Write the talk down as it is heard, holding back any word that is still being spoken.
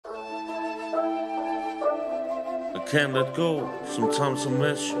Can't let go, sometimes I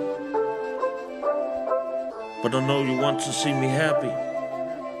miss you. But I know you want to see me happy.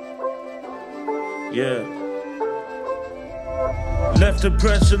 Yeah. Left a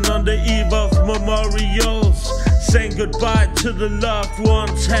present on the eve of memorials, saying goodbye to the loved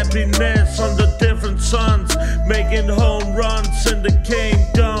ones. Happiness under different suns, making home runs in the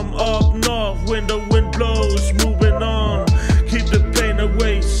kingdom up north. When the wind blows, moving on. Keep the pain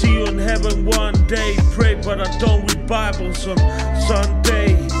away, see you in heaven one day. Pray, but I don't read Bibles on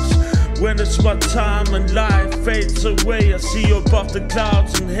Sundays. When it's my time and life fades away, I see you above the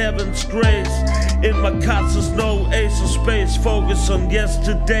clouds in heaven's grace. In my castle's no ace of space, focus on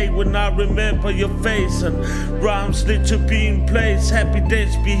yesterday when I remember your face. And rhymes need to be in place, happy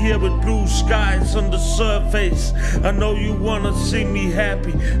days be here with blue skies on the surface. I know you wanna see me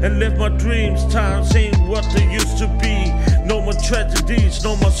happy and live my dreams. Times ain't what they used to be. No more tragedies,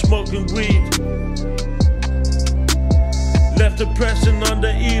 no more smoking weed. Left a present on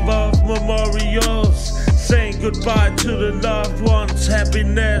the eve of memorials, saying goodbye to the loved ones.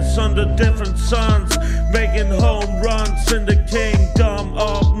 Happiness under different suns, making home runs in the kingdom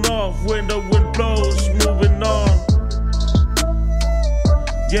up north. When the wind blows, moving on.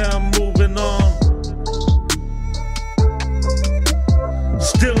 Yeah, I'm moving on.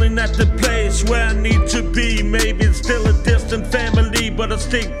 Still ain't at the place where I need to be. Maybe it's still a distant family, but I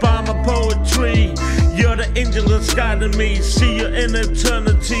stick by my poetry. You're the angel that's guiding me. See you in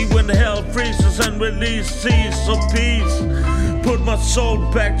eternity when hell freezes and release seas of peace. Put my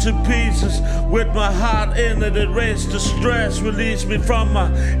soul back to pieces with my heart in it. Erase the stress, release me from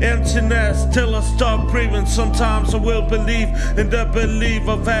my emptiness till I stop breathing. Sometimes I will believe in the belief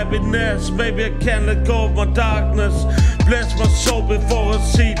of happiness. Maybe I can't let go of my darkness. Bless my soul before I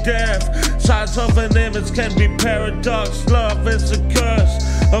see death. Sides of an image can be paradox. Love is a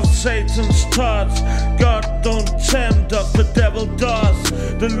curse of Satan's touch. God don't tempt us, the devil does.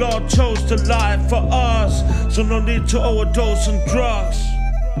 The Lord chose to lie for us, so no need to overdose on drugs.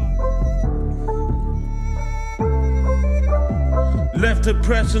 Left a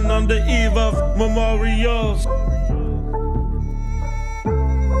present on the eve of memorials.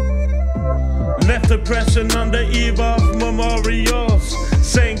 Left a present on the eve of memorials,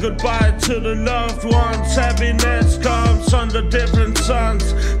 saying goodbye to the loved ones. Happiness comes under different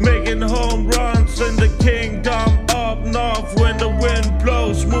suns, making home runs in the kingdom up north. When the wind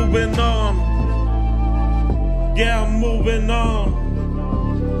blows, moving on. Yeah, I'm moving on.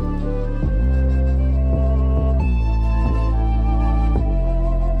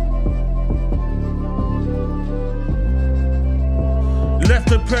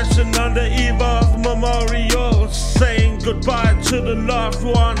 Left a present on the eve of memorials, saying goodbye to the loved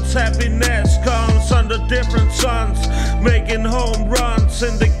ones. Happiness comes under different suns, making home runs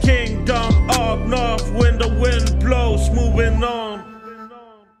in the kingdom.